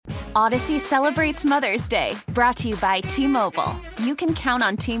Odyssey celebrates Mother's Day, brought to you by T-Mobile. You can count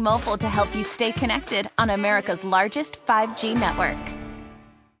on T-Mobile to help you stay connected on America's largest 5G network.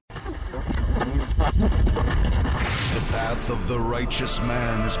 The path of the righteous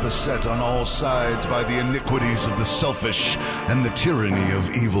man is beset on all sides by the iniquities of the selfish and the tyranny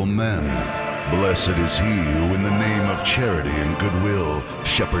of evil men. Blessed is he who in the name of charity and goodwill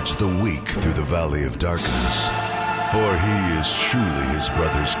shepherds the weak through the valley of darkness. For he is truly his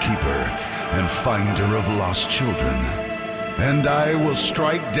brother's keeper and finder of lost children. And I will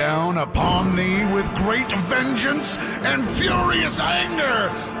strike down upon thee with great vengeance and furious anger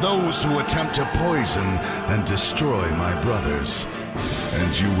those who attempt to poison and destroy my brothers.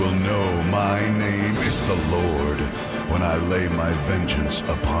 And you will know my name is the Lord when I lay my vengeance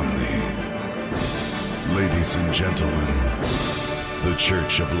upon thee. Ladies and gentlemen, the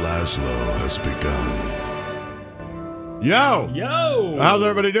Church of Laszlo has begun. Yo! How's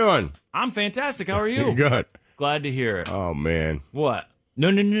everybody doing? I'm fantastic. How are you? Good. Glad to hear it. Oh, man. What? No.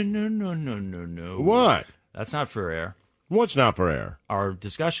 What? That's not for air. What's not for air? Our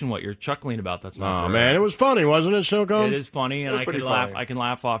discussion, what you're chuckling about, that's not for air. Oh, man, it was funny, wasn't it, Snowcone? It is funny, and I can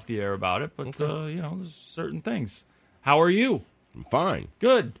laugh off the air about it, but, there's certain things. How are you? I'm fine.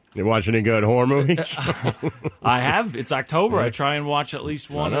 Good. You watch any good horror movies? I have. It's October. I try and watch at least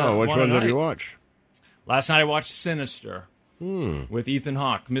one. I know. Which ones did you watch? Last night I watched Sinister with Ethan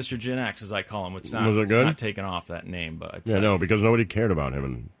Hawke, Mr. Gen X, as I call him. Was it good? It's not taking off that name, but no, because nobody cared about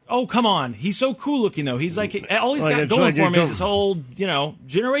him. Oh, come on! He's so cool looking, though. He's like all he's got going for him is his whole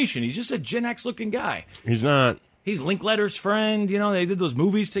generation. He's just a Gen X looking guy. He's not. He's Linklater's friend. They did those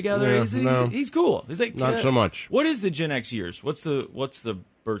movies together. Yeah, he's cool. He's like not so much. What is the Gen X years? What's the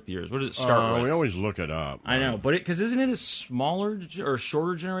birth years? What does it start with? We always look it up. I know, but because isn't it a smaller or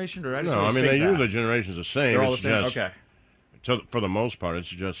shorter generation? Or they use the generations the same. They're all the same. Okay. For the most part, it's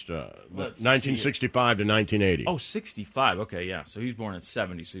just 1965 to 1980. Oh, 65. Okay, yeah. So he's born in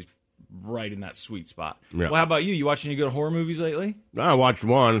 70, so he's right in that sweet spot. Yeah. Well, how about you? You watching any good horror movies lately? I watched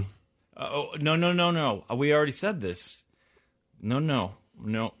one. No. We already said this. No.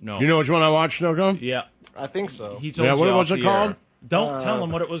 Do you know which one I watched, Snowcone? Yeah. I think so. He told you what's it called? Don't tell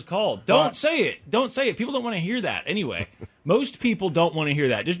him what it was called. Don't say it. Don't say it. People don't want to hear that. Anyway, most people don't want to hear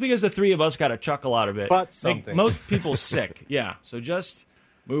that. Just because the three of us got a chuckle out of it. But something. Most people sick. Yeah. So just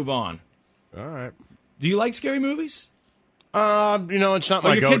move on. All right. Do you like scary movies? It's not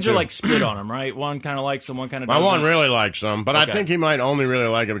my go-to. Your kids are like split on them, right? One kind of likes them, one kind of doesn't. My one really likes them, but Okay. I think he might only really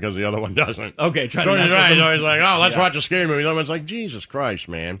like it because the other one doesn't. Okay, So he's right. So he's like, let's watch a scary movie. The other one's like, Jesus Christ,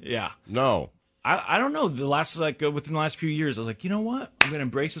 man. Yeah. No. I don't know. Within the last few years, I was like, you know what? I'm going to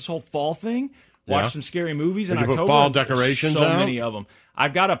embrace this whole fall thing. Watch some scary movies in Did you October. put fall decorations so out? many of them.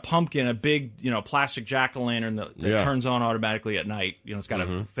 I've got a pumpkin, a big, plastic jack-o'-lantern that turns on automatically at night. It's got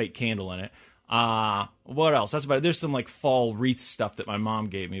a fake candle in it. What else? That's about it. There's some like fall wreath stuff that my mom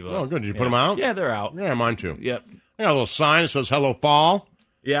gave me. But, Oh, good. Did you put them out? Yeah, they're out. Yeah, mine too. Yep. I got a little sign that says "Hello Fall."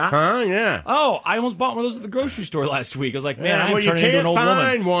 Yeah. Huh? Yeah. Oh, I almost bought one of those at the grocery store last week. I was like, man, I'm you turning into an can't old woman.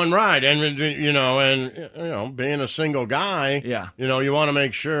 find one, right? And being a single guy, Yeah. you want to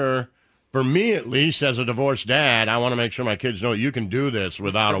make sure. For me, at least, as a divorced dad, I want to make sure my kids know you can do this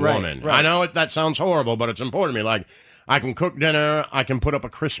without a woman. Right. I know that sounds horrible, but it's important to me. Like, I can cook dinner. I can put up a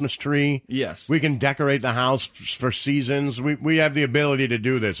Christmas tree. Yes. We can decorate the house for seasons. We have the ability to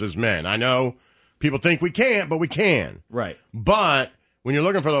do this as men. I know people think we can't, but we can. Right. But when you're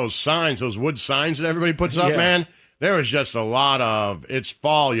looking for those signs, those wood signs that everybody puts up, man, there was just a lot of, it's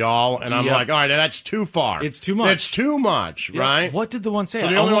fall, y'all. And I'm like, all right, that's too far. It's too much. It's too much, right? What did the one say? So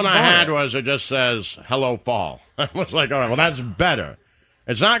the only one I had was it just says, hello, fall. I was like, all right, well, that's better.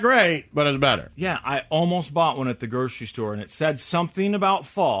 It's not great, but it's better. Yeah, I almost bought one at the grocery store, and it said something about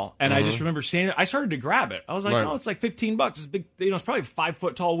fall, and I just remember seeing it. I started to grab it. I was like, Right. oh, it's like $15. It's big. It's probably a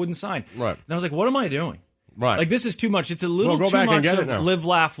 5-foot tall wooden sign. Right. And I was like, what am I doing? Right. Like, this is too much. It's a little Well, go too back and much get it of now. live,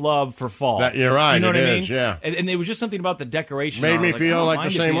 laugh, love for fall. You're right, You know it what I mean? is, yeah. And it was just something about the decoration. Made I was me like, feel I don't like the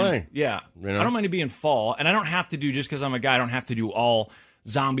mind it same being- way. Yeah. You know? I don't mind it being fall, and I don't have to do, just because I'm a guy, I don't have to do all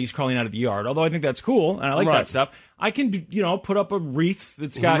zombies crawling out of the yard, although I think that's cool, and I like Right. that stuff. I can, put up a wreath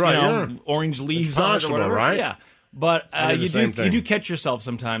that's got, Right, yeah. orange leaves It's on it or possible, whatever. right? Yeah. But I did the same you thing. do catch yourself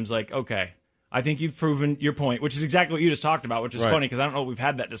sometimes like, okay, I think you've proven your point, which is exactly what you just talked about, which is Right. funny because I don't know if we've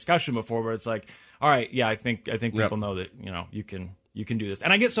had that discussion before, but it's like, all right, yeah, I think people know that, you can do this.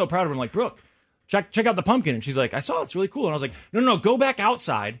 And I get so proud of her. I'm like, Brooke, check out the pumpkin. And she's like, I saw it, it's really cool. And I was like, no, go back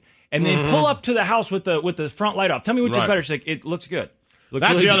outside and then pull up to the house with the front light off. Tell me which is Right. better. She's like, it looks good. Looks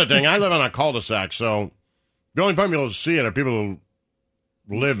That's really the other good. thing. I live on a cul-de-sac, so the only people who see it are people who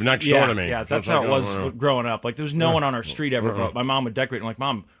live next door to me. Yeah, So that's it's like, how it was growing up. Like, there was no one on our street ever. My mom would decorate. I'm like,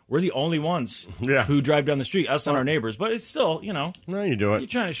 Mom, we're the only ones Yeah. who drive down the street, us and our neighbors. But it's still, No, you do you're it.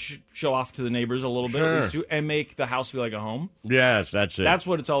 trying to show off to the neighbors a little bit, Sure. at least too, and make the house feel like a home. Yes, that's it. That's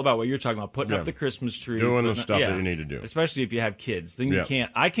what it's all about. What you're talking about, putting up the Christmas tree, Doing the putting- stuff that you need to do. Especially if you have kids, then you Yeah.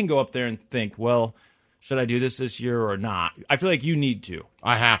 can't. I can go up there and think, well, should I do this year or not? I feel like you need to.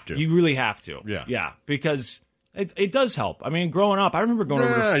 I have to. You really have to. Yeah. Because it does help. I mean, growing up, I remember going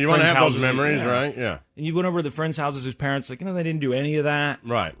over to you want to friends' have houses. those memories, right? Yeah. And you went over to the friends' houses whose parents, they didn't do any of that.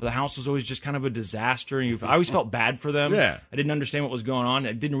 Right. The house was always just kind of a disaster. And I always felt bad for them. Yeah. I didn't understand what was going on.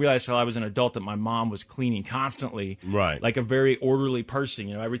 I didn't realize until I was an adult that my mom was cleaning constantly. Right. Like a very orderly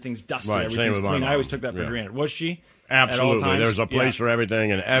person. Everything's dusted, Right, same everything's with my clean. mom. I always took that for Yeah. granted. Was she? Absolutely. At all times? There's a place for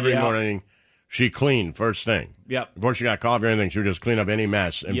everything, and every Yeah. morning she cleaned first thing. Yep. Before she got coffee or anything, she would just clean up any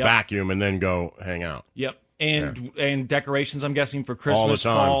mess and Yep. vacuum and then go hang out. Yep. And decorations, I'm guessing, for All the Christmas,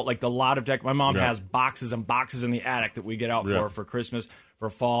 time. fall, like the lot of My mom Yeah. has boxes and boxes in the attic that we get out Yeah. for Christmas,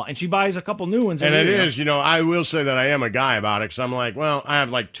 for fall, and she buys a couple new ones. And every it year. is, I will say that I am a guy about it because I'm like, well, I have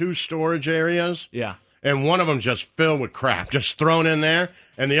like 2 storage areas. Yeah. And one of them's just filled with crap, just thrown in there.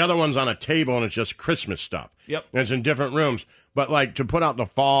 And the other one's on a table, and it's just Christmas stuff. Yep. And it's in different rooms. But, like, to put out the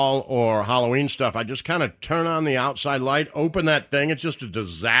fall or Halloween stuff, I just kind of turn on the outside light, open that thing. It's just a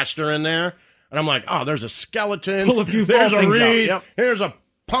disaster in there. And I'm like, oh, there's a skeleton. Pull a few There's fall a things out. reed. Yep. Here's a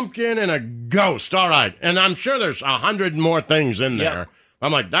pumpkin and a ghost. All right. And I'm sure there's 100 more things in there. Yep.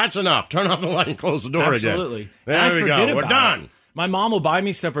 I'm like, that's enough. Turn off the light and close the door Absolutely. again. And I There we forget go. We're about done. it. My mom will buy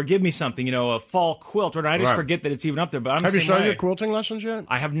me stuff or give me something, a fall quilt, and I just Right. forget that it's even up there. But I'm Have the you same started way. your quilting lessons yet?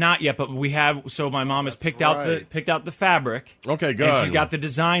 I have not yet, but we have. So my mom has picked out the fabric. Okay, good. And she's got the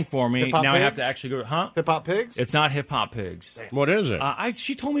design for me. Hip Hop Now I have Pigs? to actually go. Huh? Hip Hop Pigs? It's not Hip Hop Pigs. What is it?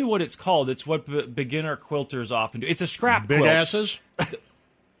 She told me what it's called. It's what beginner quilters often do. It's a scrap Big quilt. asses?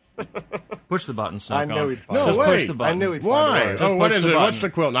 Push the button, I Stockholm. knew he'd find No, Just wait. push the button. I knew he'd find Why? a word. Just Oh, what push is the it? button. What's the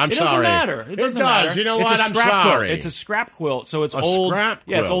quilt? I'm it sorry. doesn't matter. It does. Does. You know it's what? A I'm scrap sorry. Quilt. It's a scrap quilt, so it's A old. scrap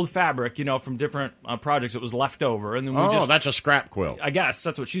Yeah, it's quilt. old fabric, from different projects that was left over, and then we Oh, just. that's a scrap quilt. I guess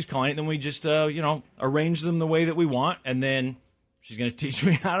that's what she's calling it. And then we just, arrange them the way that we want, and then she's going to teach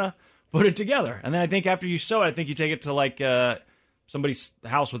me how to put it together. And then I think after you sew it, I think you take it to like somebody's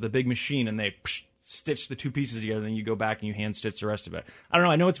house with a big machine, and they stitch the 2 pieces together. And then you go back and you hand stitch the rest of it. I don't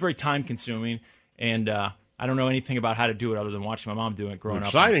know. I know it's very time consuming, and I don't know anything about how to do it other than watching my mom do it growing up.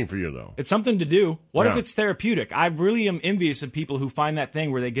 Exciting for you, though. It's something to do. What if Yeah. it's therapeutic? I really am envious of people who find that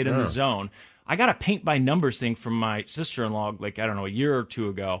thing where they get in the zone. I got a paint by numbers thing from my sister-in-law, a year or 2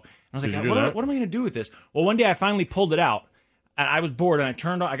 ago. And I was Did like, you do that? what am I going to do with this? Well, one day I finally pulled it out, and I was bored, and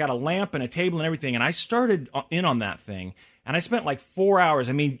I got a lamp and a table and everything, and I started in on that thing. And I spent like 4 hours.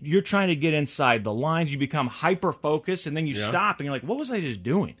 I mean, you're trying to get inside the lines. You become hyper-focused, and then you stop, and you're like, what was I just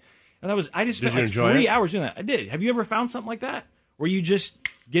doing? And I just spent Did you like enjoy 3 it? hours doing that. I did. Have you ever found something like that? Where you just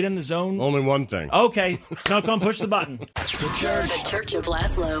get in the zone? Only one thing. Okay, Snowcone, push the button. The Church of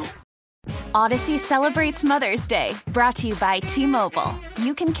Laszlo. Odyssey celebrates Mother's Day, brought to you by T-Mobile.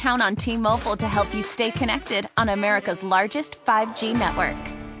 You can count on T-Mobile to help you stay connected on America's largest 5G network.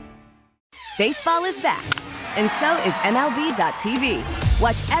 Baseball is back, and so is MLB.tv.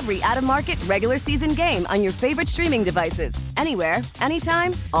 Watch every out-of-market regular season game on your favorite streaming devices, anywhere,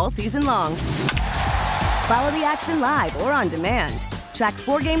 anytime, all season long. Follow the action live or on demand. Track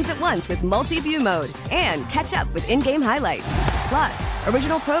 4 games at once with multi-view mode and catch up with in-game highlights. Plus,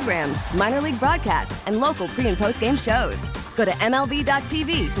 original programs, minor league broadcasts, and local pre- and post-game shows. Go to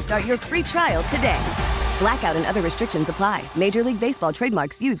MLB.tv to start your free trial today. Blackout and other restrictions apply. Major League Baseball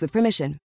trademarks used with permission.